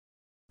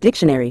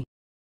Dictionary.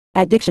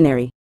 At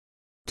dictionary.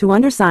 To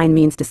undersign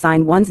means to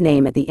sign one's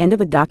name at the end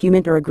of a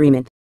document or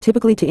agreement,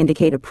 typically to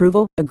indicate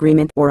approval,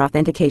 agreement, or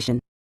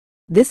authentication.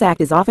 This act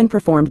is often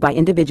performed by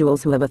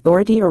individuals who have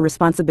authority or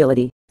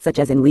responsibility, such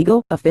as in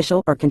legal,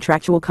 official, or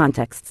contractual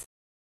contexts.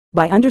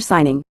 By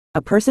undersigning,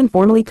 a person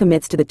formally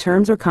commits to the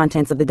terms or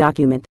contents of the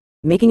document,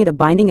 making it a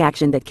binding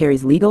action that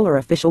carries legal or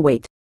official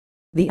weight.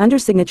 The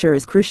undersignature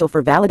is crucial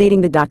for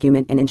validating the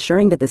document and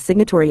ensuring that the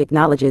signatory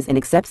acknowledges and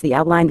accepts the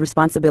outlined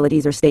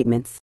responsibilities or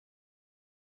statements.